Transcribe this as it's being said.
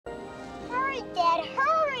Dad,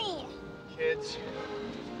 hurry! Kids,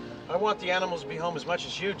 I want the animals to be home as much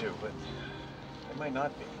as you do, but they might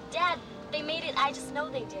not be. Dad, they made it. I just know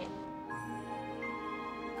they did.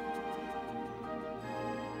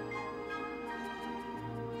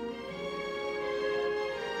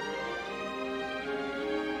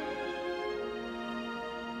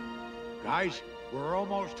 Guys, we're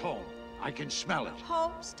almost home. I can smell it.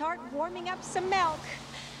 Home, start warming up some milk.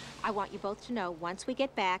 I want you both to know, once we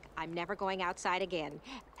get back, I'm never going outside again.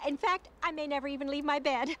 In fact, I may never even leave my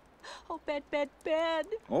bed. Oh, bed, bed, bed.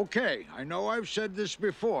 Okay, I know I've said this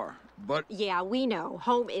before, but... Yeah, we know.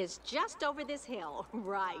 Home is just over this hill,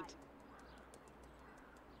 right?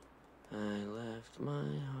 I left my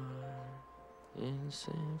heart in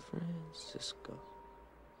San Francisco.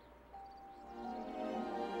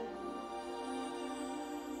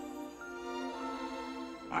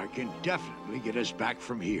 I can definitely get us back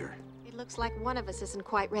from here. It looks like one of us isn't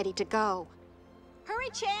quite ready to go. Hurry,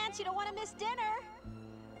 Chance, you don't want to miss dinner.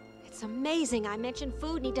 It's amazing. I mentioned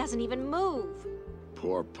food and he doesn't even move.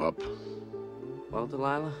 Poor pup. Well,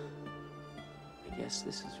 Delilah, I guess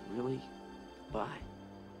this is really goodbye.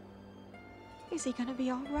 Is he gonna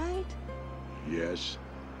be all right? Yes,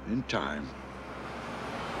 in time.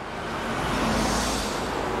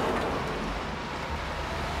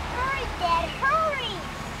 Hurry, Dad, hurry!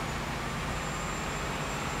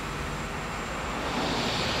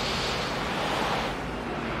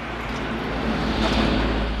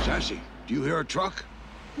 Sassy, do you hear a truck?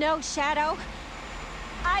 No, Shadow.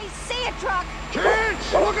 I see a truck.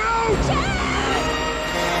 Chance! Look out!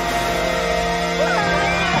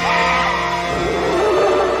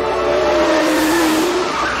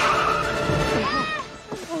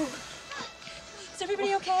 Is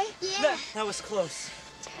everybody okay? Yeah. That was close.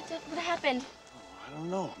 Dad, what happened? I don't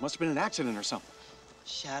know. Must have been an accident or something.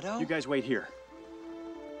 Shadow? You guys wait here.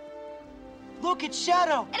 Look, it's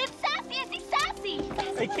Shadow! And it's Sassy! I see Sassy!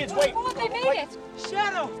 Hey, kids, wait! Oh, they made it!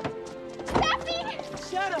 Shadow!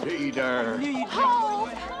 Sassy! Shadow! Peter! Oh!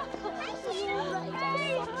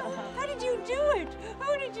 How did you do it?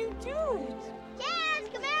 How did you do it? Chance,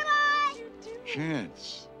 come here, boy!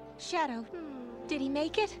 Chance. Shadow, did he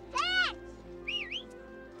make it?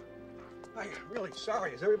 I'm really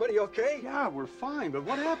sorry. Is everybody okay? Yeah, we're fine, but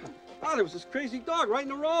what happened? Oh, there was this crazy dog right in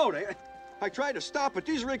the road. I tried to stop, but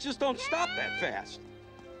these rigs just don't stop that fast.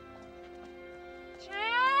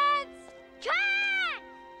 Chance! Chance!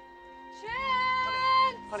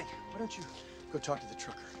 Chance! Honey, why don't you go talk to the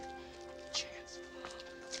trucker? Chance.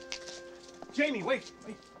 Jamie, wait.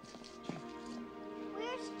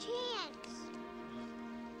 Where's Chance?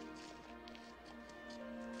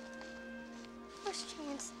 Where's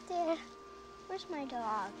Chance? Dad, where's my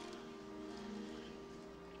dog?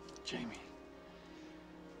 Jamie.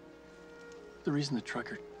 The reason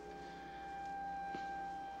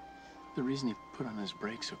the reason he put on his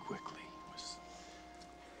brakes so quickly was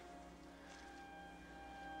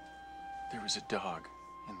there was a dog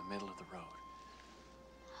in the middle of the road.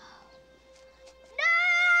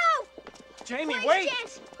 No! Jamie, Please, wait!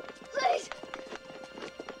 Chance! Please!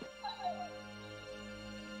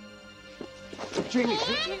 Jamie!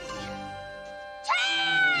 Chance!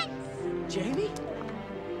 Jamie?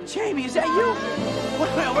 Jamie, is that you?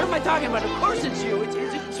 What am I talking about? Of course it's you. It's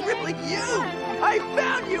really you. I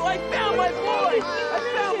found you. I found my boy. I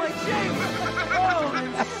found my Jamie. Oh,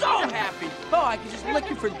 I'm so happy. Oh, I could just lick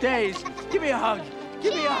you for days. Give me a hug.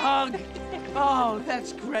 Give me a hug. Oh,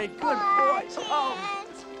 that's great. Good boy. Oh.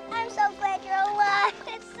 Chance! I'm so glad you're alive.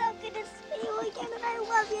 It's so good to see you again, and I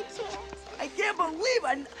love you, Chance. I can't believe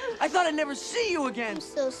I thought I'd never see you again. I'm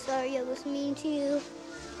so sorry I was mean to you.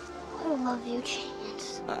 I love you,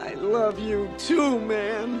 Chance. I love you too,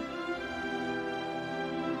 man.